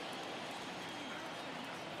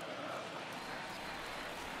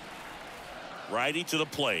 Righty to the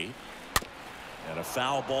plate. And a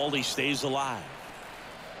foul ball. He stays alive.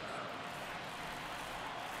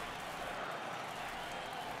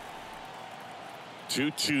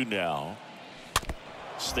 Two now.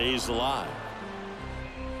 Stays alive.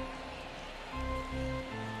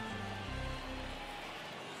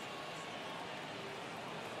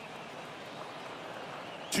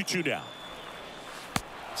 Two down.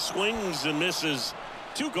 Swings and misses.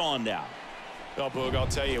 2 gone now. Well, Boog, I'll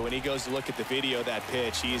tell you, when he goes to look at the video of that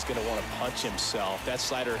pitch, he's going to want to punch himself. That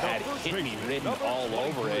slider had hit me written all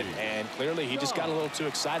over it, and clearly he just got a little too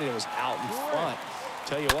excited and was out in front.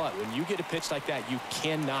 Tell you what, when you get a pitch like that, you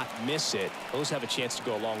cannot miss it. Those have a chance to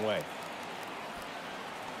go a long way.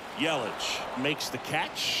 Yelich makes the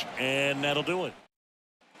catch, and that'll do it.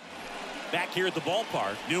 Back here at the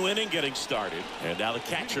ballpark, new inning getting started, and now the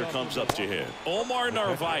catcher comes up to hit. Omar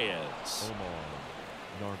Narvaez.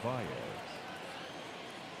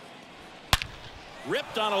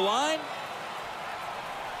 Ripped on a line.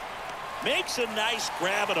 Makes a nice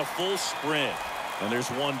grab at a full sprint. And there's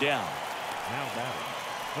 1 down. Now batting,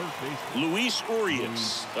 third baseman. Luis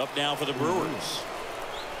Urias up now for the Brewers.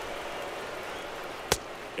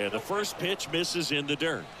 And the first pitch misses in the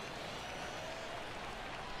dirt.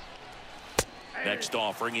 Next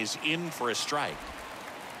offering is in for a strike.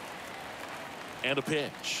 And a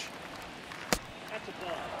pitch. That's a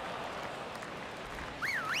ball.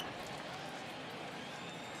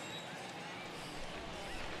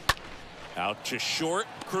 Out to short.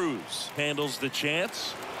 Cruz handles the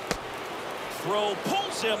chance. Throw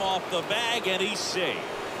pulls him off the bag, and he's safe.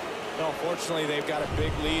 No, fortunately, they've got a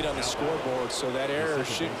big lead on the scoreboard, so that error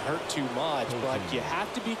shouldn't hurt too much. But you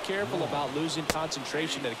have to be careful about losing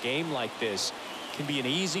concentration in a game like this. It can be an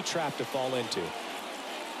easy trap to fall into.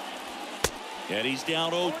 And he's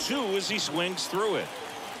down 0-2 as he swings through it.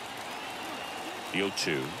 The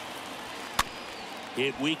 0-2.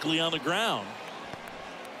 Hit weakly on the ground.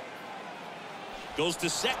 Goes to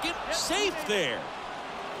second. Safe there.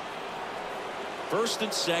 First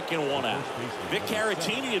and second, one out. Vic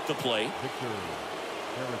Caratini at the plate.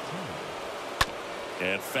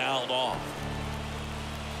 And fouled off.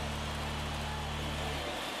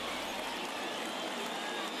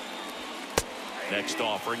 Next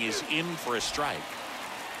offering is in for a strike.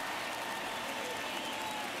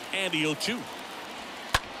 And the 0-2.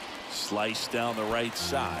 Slice down the right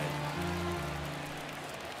side.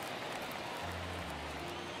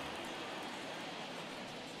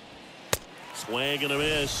 Swing and a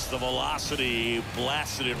miss. The velocity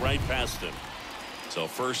blasted it right past him. So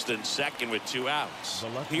first and second with 2 outs.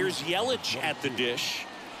 Here's Yelich at the dish.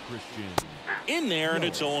 In there, and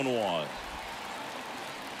it's 0-1.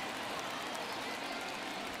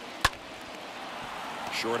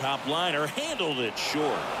 Short hop liner handled it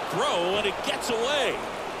short. Throw, and it gets away.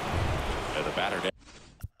 And the batter down.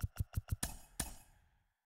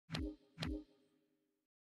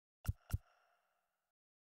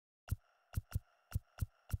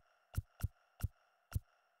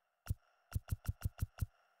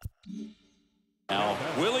 Now,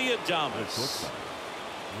 Willie Adames.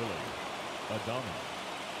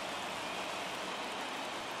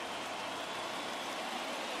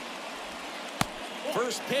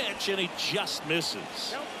 First pitch, and he just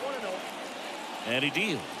misses. Count 1-0. And he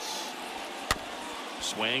deals.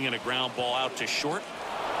 Swing and a ground ball out to short.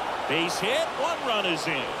 Base hit. 1 run is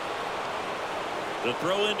in. The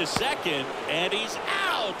throw into second, and he's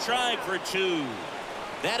out trying for 2.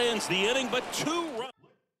 That ends the inning, but 2 runs.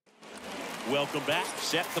 Welcome back.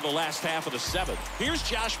 Set for the last half of the 7th. Here's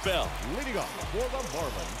Josh Bell. Leading off for the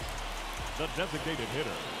Marlins, the designated hitter,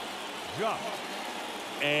 Josh.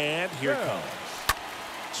 And here it comes.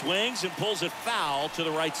 Swings and pulls it foul to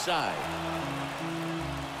the right side.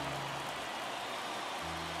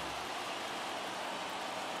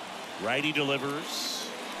 Righty delivers.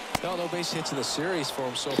 No base hits in the series for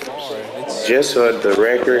him so far. Just for the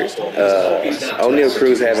record, O'Neal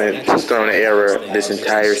Cruz haven't thrown an error this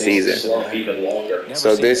entire season.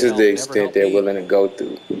 So this is the extent they're willing to go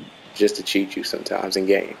through just to cheat you sometimes in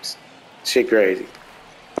games. Shit crazy.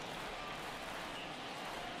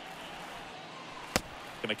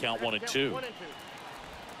 Gonna count 1 and 2. 1 and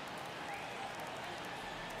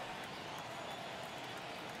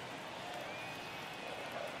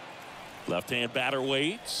 2. Left-hand batter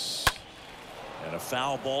waits. And a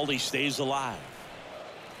foul ball. He stays alive.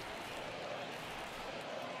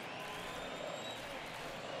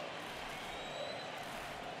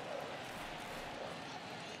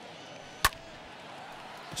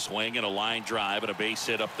 Swing and a line drive and a base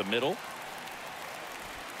hit up the middle.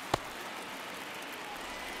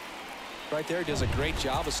 Right there, does a great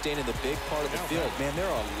job of staying in the big part of the field. Man, there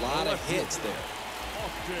are a lot of hits there.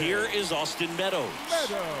 Here is Austin Meadows.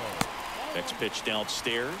 Next pitch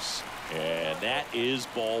downstairs, and that is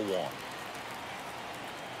ball 1.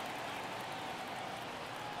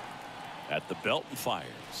 At the belt and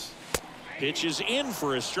fires. Pitch is in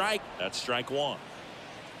for a strike. That's strike 1.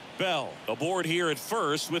 Bell aboard here at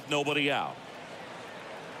first with nobody out.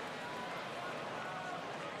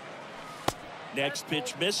 Next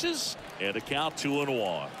pitch misses, and a count 2-1.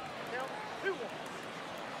 Count 2-1.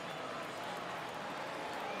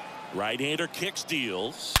 Right-hander kicks,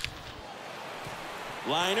 deals.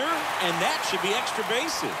 Liner, and that should be extra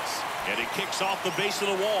bases. And it kicks off the base of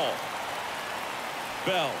the wall.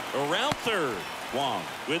 Bell around third. Wong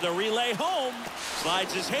with a relay home.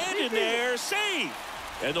 Slides his hand in there. Safe.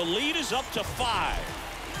 And the lead is up to 5.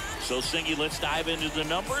 So, Singy, let's dive into the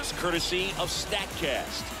numbers courtesy of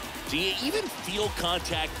StatCast. Do you even feel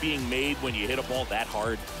contact being made when you hit a ball that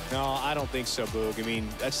hard? No, I don't think so, Boog. I mean,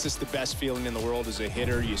 that's just the best feeling in the world as a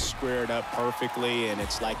hitter. You square it up perfectly, and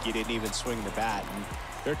it's like you didn't even swing the bat. And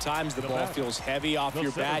there are times the ball feels heavy off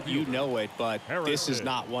your bat. You know it, but this is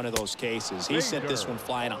not one of those cases. He sent this one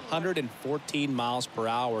flying 114 miles per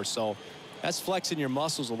hour, so that's flexing your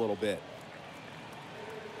muscles a little bit.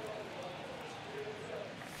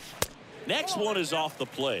 Next one is off the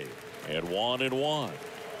plate. And 1-1.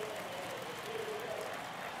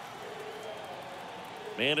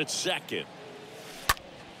 Man at second.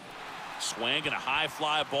 Swing and a high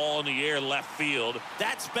fly ball in the air left field.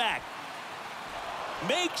 That's back.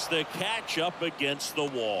 Makes the catch up against the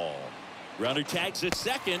wall. Runner tags at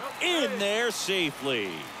second. In there safely.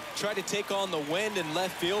 Tried to take on the wind in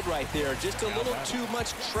left field right there. Just a little too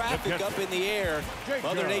much traffic up in the air.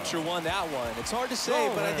 Mother Nature won that one. It's hard to say,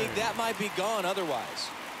 but I think that might be gone otherwise.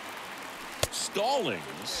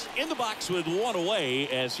 Stallings in the box with one away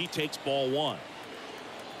as he takes ball one.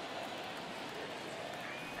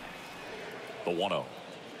 The 1-0.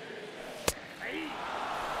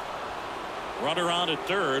 Runner on at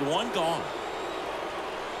third, one gone.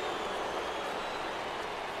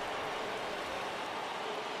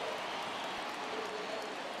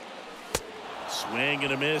 Swing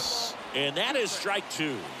and a miss, and that is strike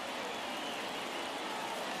two.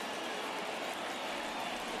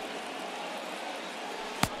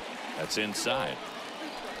 That's inside.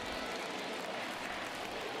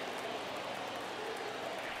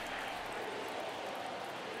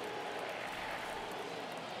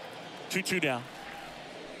 Two down.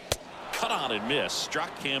 Cut on and miss.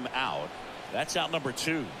 Struck him out. That's out number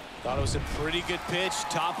two. Thought it was a pretty good pitch.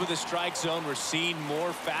 Top of the strike zone. We're seeing more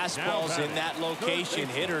fastballs in that location.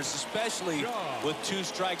 Hitters, especially with two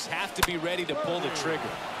strikes, have to be ready to pull the trigger.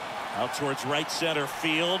 Out towards right center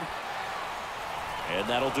field. And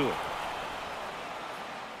that'll do it.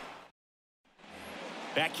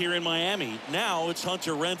 Back here in Miami, now it's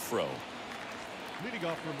Hunter Renfroe. Leading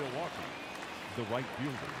off for Milwaukee, the right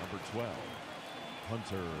fielder, number 12,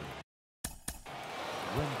 Hunter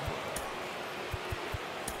Renfroe.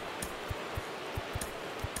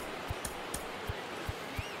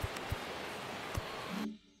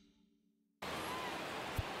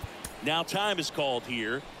 Now time is called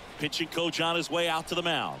here. Pitching coach on his way out to the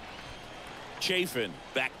mound. Chafin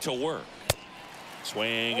back to work.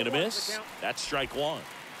 Swing and a miss. That's strike one.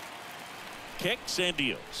 Kicks and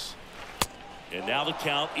deals. And now the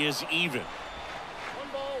count is even. 1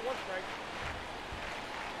 ball, 1 strike.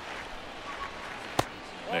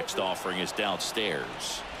 Next offering is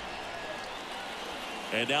downstairs.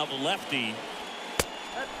 And now the lefty.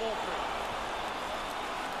 That's ball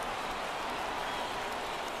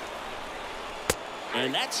 3.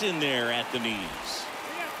 And that's in there at the knees.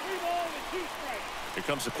 We got 3 balls and 2 strikes. Here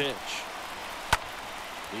comes the pitch.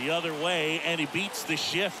 The other way, and he beats the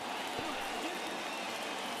shift.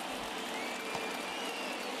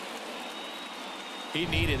 He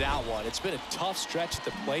needed that one. It's been a tough stretch at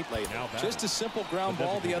the plate lately. Just a simple ground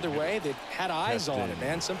ball the other way. They had eyes on it,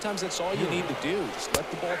 man. Sometimes that's all you need to do. Just let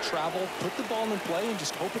the ball travel, put the ball in play, and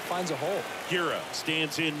just hope it finds a hole. Hira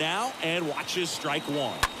stands in now and watches strike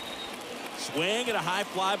one. Swing and a high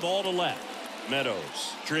fly ball to left.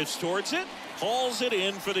 Meadows drifts towards it, hauls it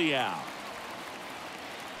in for the out.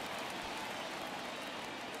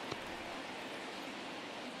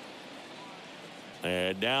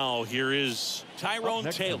 And now here is Tyrone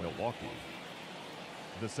Taylor. Milwaukee,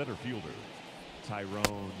 the center fielder,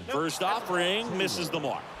 Tyrone. First offering misses the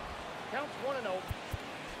mark. Counts 1-0.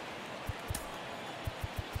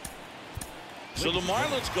 So the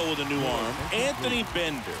Marlins go with a new arm, Anthony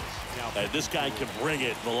Bender. This guy can bring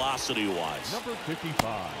it velocity-wise. Number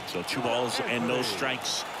 55. So 2 balls and no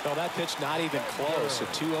strikes. No, that pitch not even close. A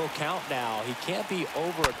 2-0 count now. He can't be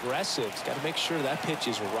over-aggressive. He's got to make sure that pitch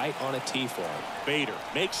is right on a tee for him. Bader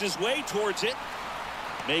makes his way towards it.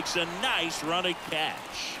 Makes a nice running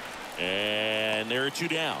catch. And there are 2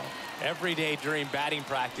 down. Every day during batting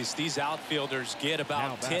practice, these outfielders get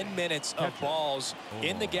about 10 minutes of balls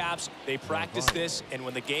in the gaps. They practice this, and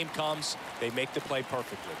when the game comes, they make the play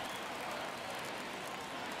perfectly.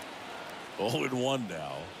 0-1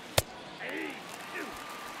 now.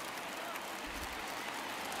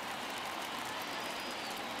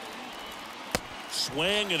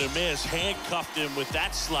 Swing and a miss. Handcuffed him with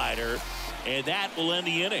that slider. And that will end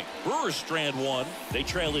the inning. Brewers strand one. They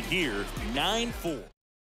trail it here 9-4.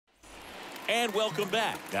 And welcome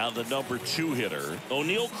back. Now the number 2 hitter,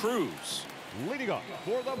 O'Neal Cruz. Leading up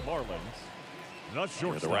for the Marlins, the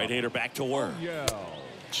shortstop. The right-hander back to work.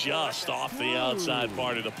 Just off the outside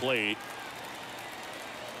part of the plate.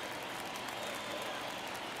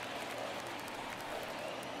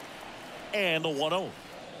 And the 1-0.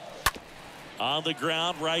 On the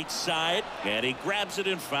ground, right side, and he grabs it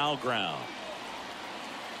in foul ground.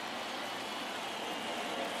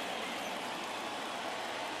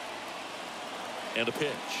 And a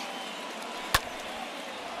pitch.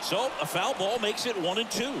 So a foul ball makes it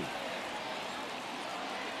 1-2.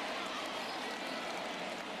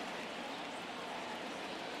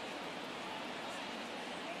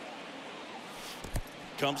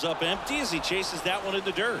 comes up empty as he chases that one in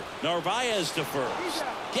the dirt. Narvaez to first.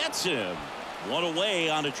 Gets him. One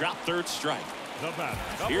away on a drop third strike.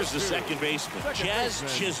 Here's the second baseman, Jazz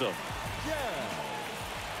Chisholm.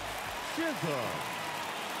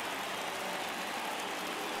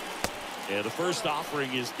 And the first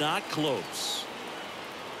offering is not close.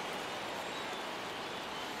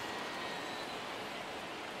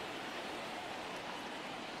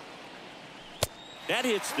 That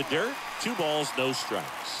hits the dirt. 2 balls, no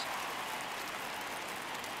strikes.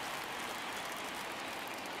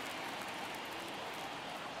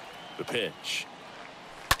 The pitch.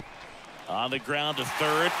 On the ground to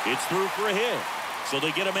third. It's through for a hit. So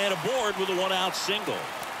they get a man aboard with a 1-out single.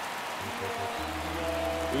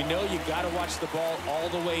 We know you got to watch the ball all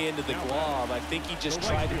the way into the glove. I think he just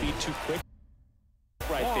tried to be too quick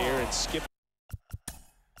right there and skip.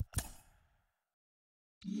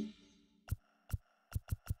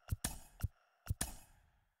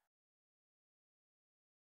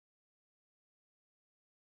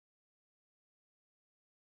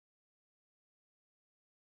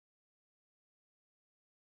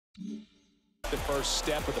 The first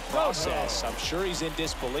step of the process. I'm sure he's in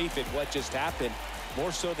disbelief at what just happened,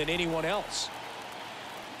 more so than anyone else.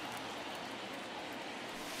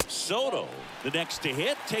 Soto, the next to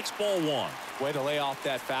hit, takes ball 1. Way to lay off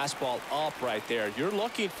that fastball up right there. You're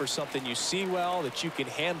looking for something you see well that you can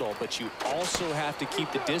handle, but you also have to keep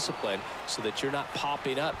the discipline so that you're not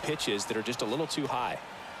popping up pitches that are just a little too high.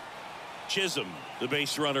 Chisholm, the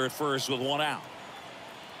base runner at first with 1 out.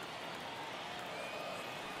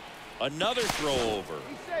 Another throw over,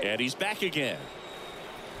 and he's back again.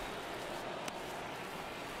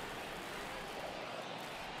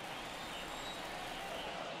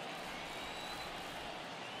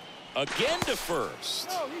 Again to first,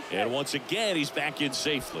 and once again he's back in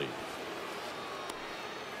safely.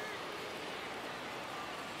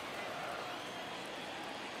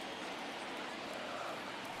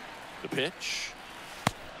 The pitch.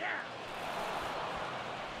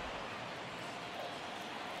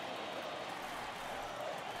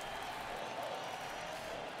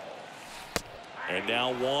 And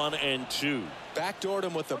now 1-2. Backdoored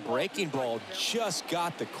him with a breaking ball. Just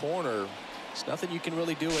got the corner. There's nothing you can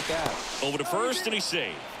really do with that. Over to first, and he's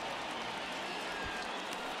safe.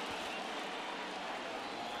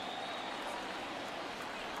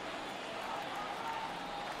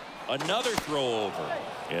 Another throw over,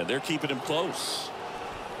 and they're keeping him close.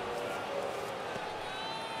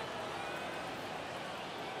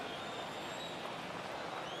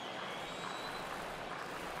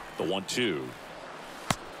 The 1-2.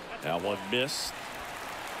 Now one missed.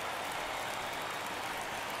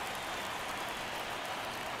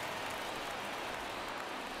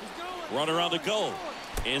 Runner on the go.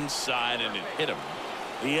 Inside, and it hit him.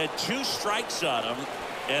 He had 2 strikes on him,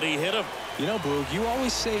 and he hit him. You know, Boog, you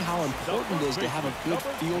always say how important it is to have a good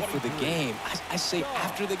feel for the game. I say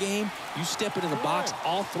after the game, you step into the box,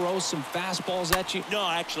 I'll throw some fastballs at you. No,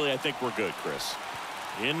 actually, I think we're good, Chris.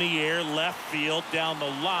 In the air, left field, down the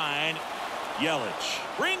line.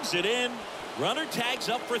 Yelich brings it in. Runner tags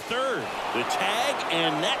up for third. The tag,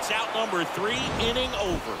 and that's out number 3, inning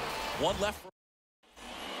over. 1 left.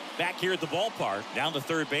 Back here at the ballpark, down the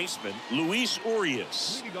third baseman, Luis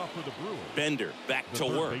Urias. Bender back to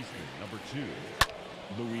work. Number 2,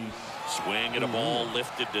 Luis. Swing and a ball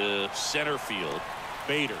lifted to center field.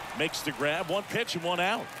 Bader makes the grab. 1 pitch and 1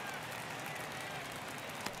 out.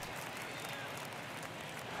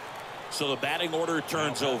 So the batting order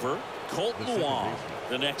turns over. Colton Wong,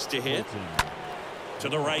 the next to hit. To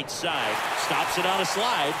the right side. Stops it on a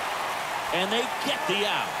slide. And they get the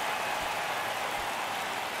out.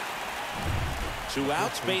 2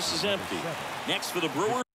 outs, base is empty. Next for the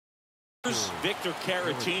Brewers, Victor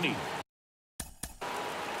Caratini.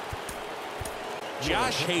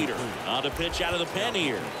 Josh Hader on the pitch out of the pen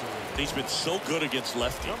here. He's been so good against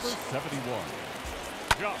lefties. Number 71.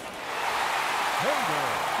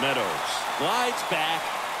 Meadows glides back,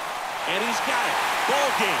 and he's got it.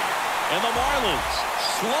 Ball game. And the Marlins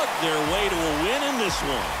slug their way to a win in this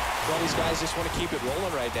one. Well, these guys just want to keep it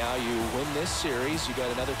rolling right now. You win this series, you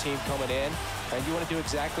got another team coming in, and you want to do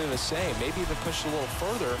exactly the same. Maybe even push it a little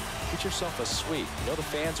further. Get yourself a sweep. You know the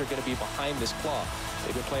fans are going to be behind this club.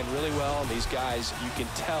 They've been playing really well, and these guys, you can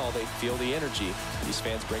tell they feel the energy these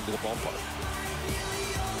fans bring to the ballpark.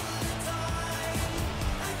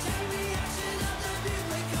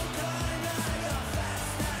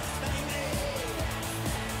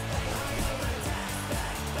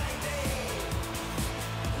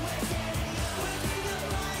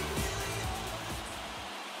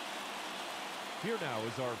 Here now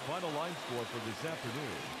is our final line score for this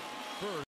afternoon. First,